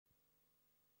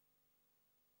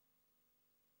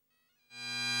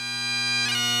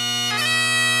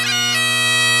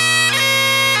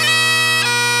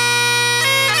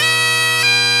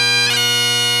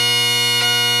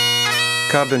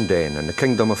Cardenden in the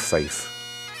Kingdom of Fife.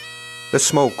 This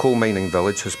small coal mining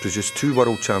village has produced 2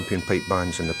 world champion pipe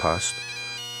bands in the past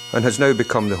and has now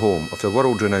become the home of the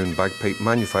world-renowned bagpipe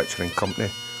manufacturing company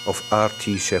of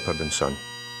R.T. Shepherd & Son.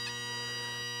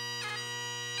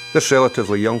 This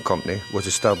relatively young company was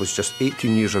established just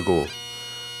 18 years ago,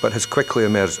 but has quickly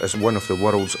emerged as one of the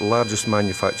world's largest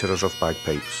manufacturers of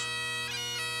bagpipes.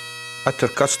 At their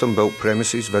custom-built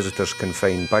premises, visitors can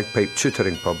find bagpipe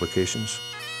tutoring publications,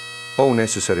 all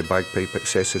necessary bagpipe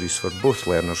accessories for both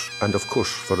learners and of course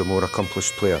for the more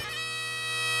accomplished player.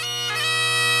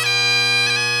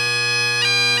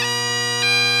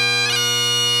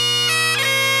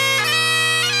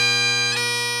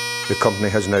 The company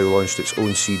has now launched its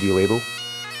own CD label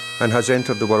and has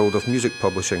entered the world of music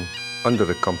publishing under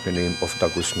the company name of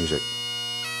Douglas Music.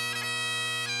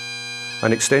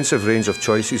 An extensive range of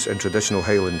choices in traditional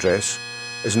Highland dress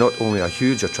is not only a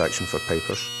huge attraction for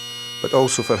pipers, but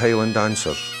also for Highland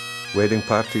dancers, wedding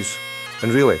parties,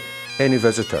 and really any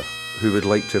visitor who would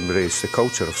like to embrace the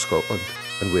culture of Scotland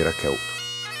and wear a kilt.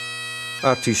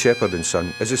 R.T. Shepherd &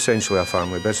 Son is essentially a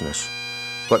family business,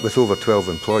 but with over 12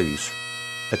 employees,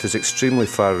 it is extremely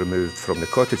far removed from the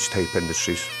cottage-type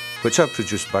industries which have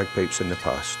produced bagpipes in the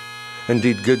past.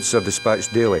 Indeed, goods are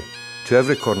dispatched daily to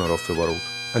every corner of the world,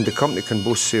 and the company can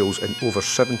boast sales in over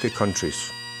 70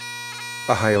 countries.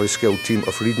 A highly skilled team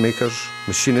of reed makers,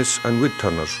 machinists and wood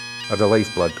turners are the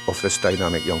lifeblood of this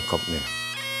dynamic young company.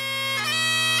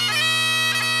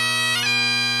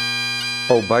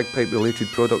 All bagpipe-related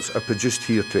products are produced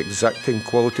here to exacting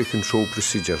quality control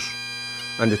procedures,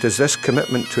 and it is this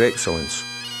commitment to excellence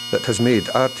that has made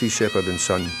R.T. Shepherd &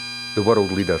 Son the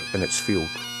world leader in its field.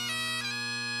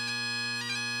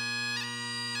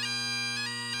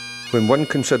 When one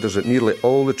considers that nearly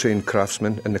all the trained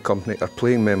craftsmen in the company are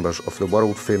playing members of the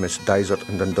world-famous Dysart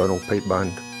and Dundonald pipe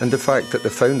band, and the fact that the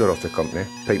founder of the company,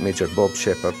 Pipe Major Bob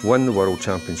Shepherd, won the World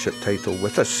Championship title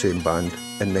with this same band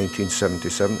in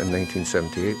 1977 and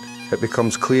 1978, it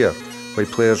becomes clear why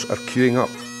players are queuing up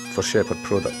for Shepherd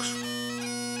products.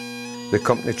 The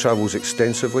company travels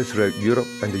extensively throughout Europe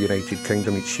and the United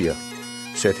Kingdom each year,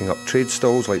 setting up trade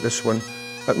stalls like this one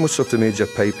at most of the major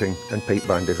piping and pipe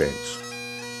band events.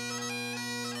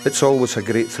 It's always a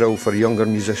great thrill for younger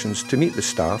musicians to meet the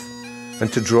staff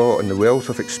and to draw on the wealth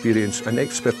of experience and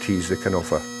expertise they can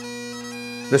offer.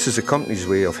 This is the company's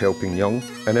way of helping young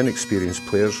and inexperienced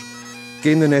players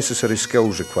gain the necessary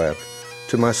skills required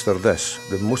to master this,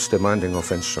 the most demanding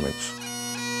of instruments.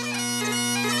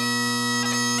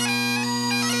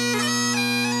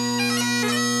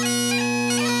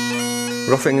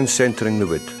 Roughing and centering the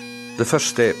wood, the first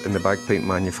step in the bagpipe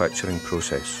manufacturing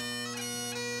process.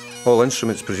 All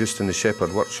instruments produced in the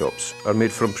Shepherd workshops are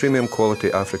made from premium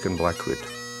quality African blackwood.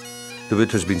 The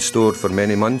wood has been stored for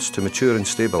many months to mature and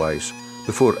stabilise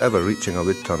before ever reaching a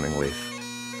wood turning lathe.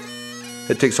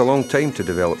 It takes a long time to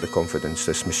develop the confidence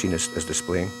this machinist is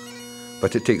displaying,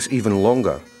 but it takes even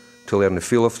longer to learn the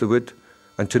feel of the wood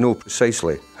and to know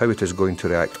precisely how it is going to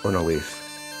react on a lathe.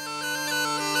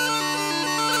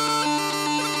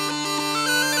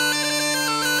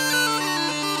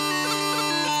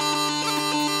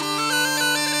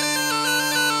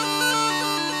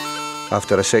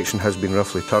 After a section has been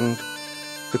roughly turned,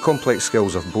 the complex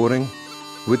skills of boring,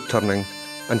 wood turning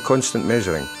and constant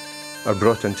measuring are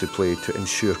brought into play to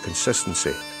ensure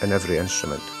consistency in every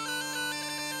instrument.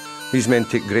 These men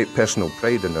take great personal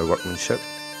pride in their workmanship,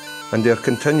 and they are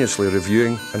continuously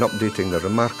reviewing and updating their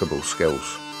remarkable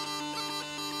skills.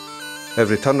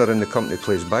 Every turner in the company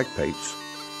plays bagpipes,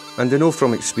 and they know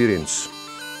from experience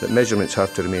that measurements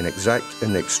have to remain exact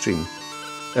in the extreme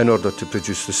in order to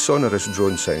produce the sonorous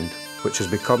drone sound which has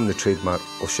become the trademark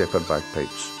of Shepherd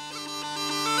bagpipes.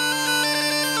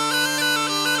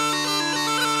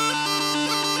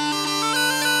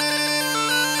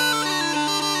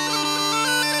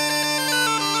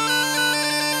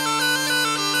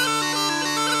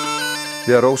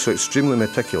 They are also extremely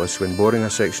meticulous when boring a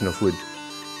section of wood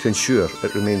to ensure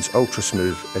it remains ultra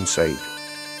smooth inside.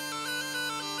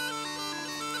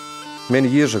 Many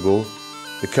years ago,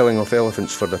 the killing of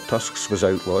elephants for their tusks was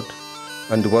outlawed,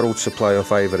 and the world's supply of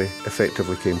ivory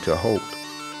effectively came to a halt.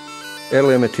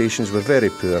 Early imitations were very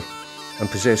poor and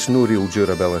possessed no real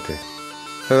durability.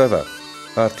 However,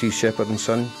 R.T. Shepherd &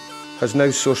 Son has now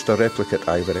sourced a replicate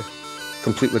ivory,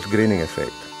 complete with graining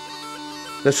effect.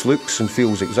 This looks and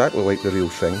feels exactly like the real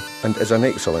thing and is an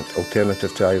excellent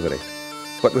alternative to ivory,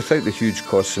 but without the huge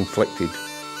costs inflicted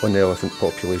on the elephant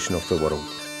population of the world.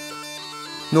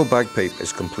 No bagpipe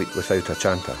is complete without a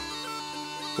chanter.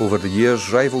 Over the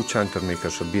years, rival chanter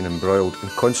makers have been embroiled in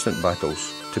constant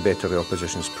battles to better the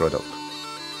opposition's product.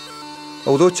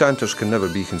 Although chanters can never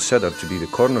be considered to be the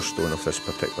cornerstone of this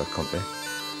particular company,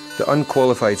 the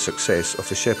unqualified success of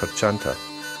the Shepherd chanter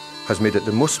has made it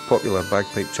the most popular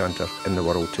bagpipe chanter in the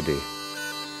world today.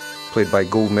 Played by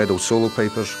gold medal solo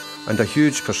pipers and a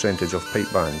huge percentage of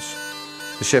pipe bands,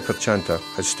 the Shepherd chanter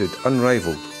has stood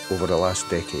unrivalled over the last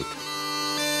decade.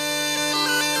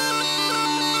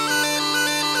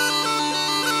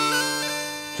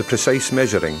 The precise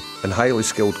measuring and highly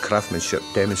skilled craftsmanship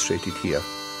demonstrated here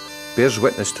bears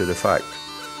witness to the fact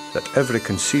that every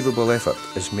conceivable effort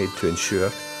is made to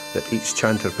ensure that each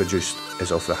chanter produced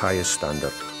is of the highest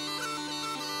standard.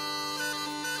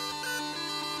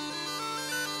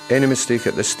 Any mistake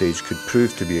at this stage could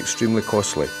prove to be extremely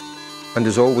costly, and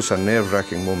is always a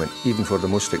nerve-wracking moment even for the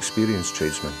most experienced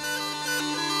tradesman.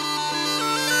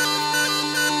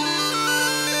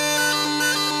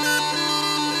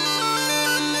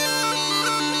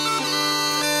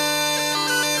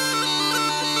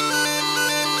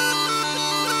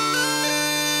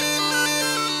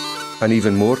 An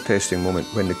even more testing moment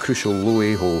when the crucial low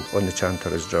A hole on the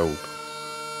chanter is drilled.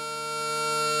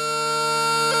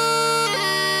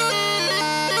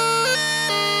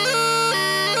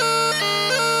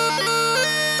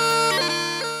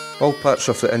 All parts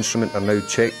of the instrument are now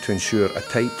checked to ensure a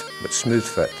tight but smooth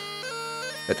fit.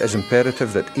 It is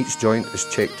imperative that each joint is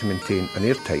checked to maintain an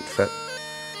airtight fit,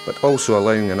 but also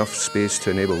allowing enough space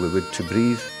to enable the wood to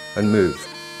breathe and move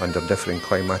under differing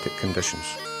climatic conditions.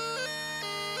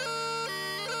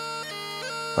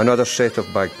 Another set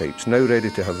of bagpipes now ready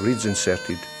to have reeds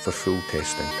inserted for full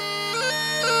testing.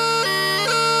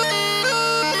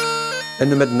 In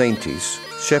the mid-90s,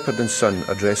 Shepherd & Son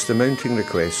addressed the mounting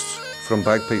requests from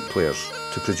bagpipe players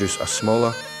to produce a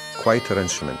smaller, quieter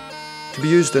instrument to be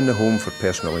used in the home for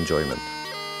personal enjoyment,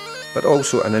 but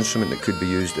also an instrument that could be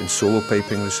used in solo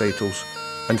piping recitals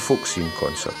and folk scene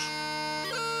concerts.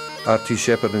 RT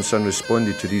Shepherd & Son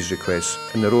responded to these requests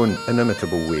in their own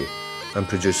inimitable way and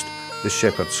produced the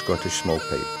Shepherd Scottish Small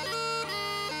Pipe.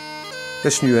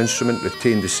 This new instrument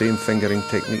retained the same fingering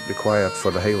technique required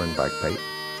for the Highland bagpipe,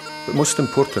 but most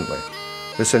importantly,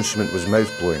 this instrument was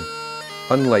mouth-blowing,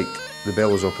 unlike the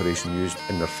bellows operation used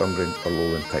in Northumbrian or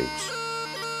Lowland pipes.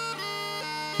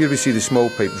 Here we see the small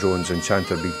pipe drones and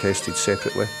chanter being tested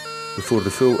separately before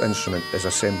the full instrument is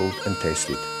assembled and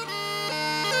tested.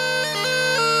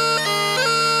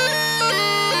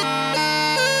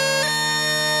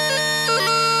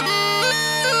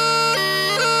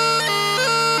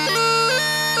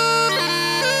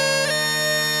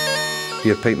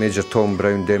 Here Pipe Major Tom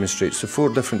Brown demonstrates the 4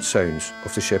 different sounds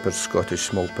of the Shepherd's Scottish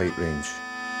Small Pipe range.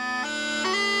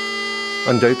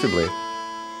 Undoubtedly,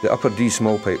 the upper D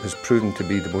small pipe has proven to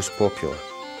be the most popular.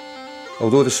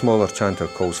 Although the smaller chanter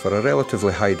calls for a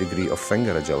relatively high degree of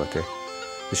finger agility,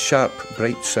 the sharp,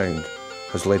 bright sound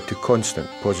has led to constant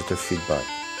positive feedback.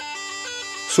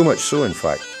 So much so, in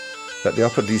fact, that the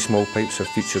upper D small pipes have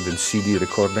featured in CD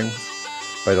recordings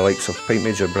by the likes of Pipe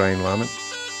Major Brian Lamont,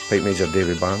 Pipe Major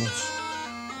Davy Barnes,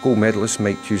 gold medalist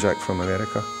Mike Cusack from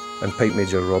America, and Pipe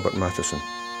Major Robert Matheson.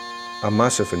 A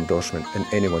massive endorsement in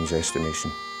anyone's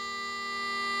estimation.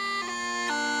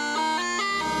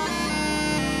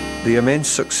 The immense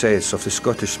success of the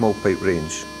Scottish small pipe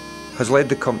range has led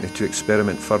the company to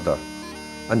experiment further,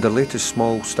 and the latest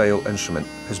small style instrument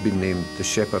has been named the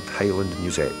Shepherd Highland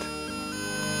Musette.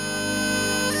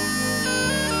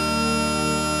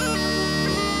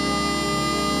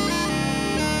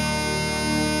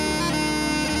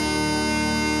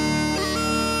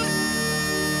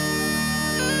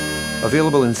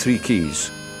 Available in 3 keys,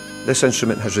 this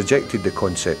instrument has rejected the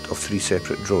concept of 3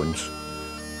 separate drones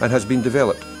and has been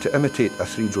developed to imitate a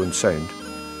 3-drone sound,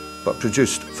 but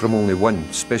produced from only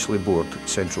one specially bored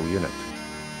central unit.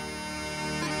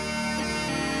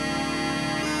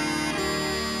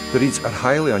 The reeds are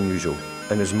highly unusual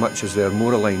in as much as they are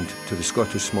more aligned to the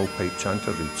Scottish small pipe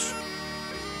chanter reeds.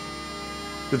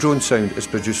 The drone sound is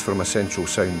produced from a central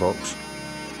sound box,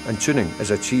 and tuning is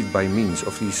achieved by means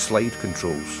of these slide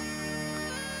controls.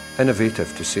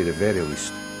 Innovative to say the very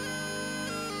least.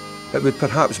 It would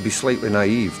perhaps be slightly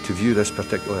naive to view this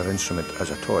particular instrument as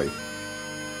a toy.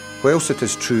 Whilst it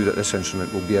is true that this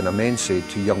instrument will be an immense aid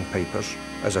to young pipers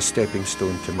as a stepping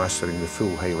stone to mastering the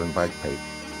full Highland bagpipe,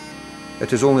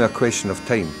 it is only a question of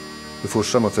time before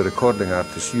some of the recording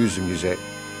artists use the musette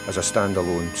as a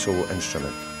standalone solo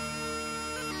instrument.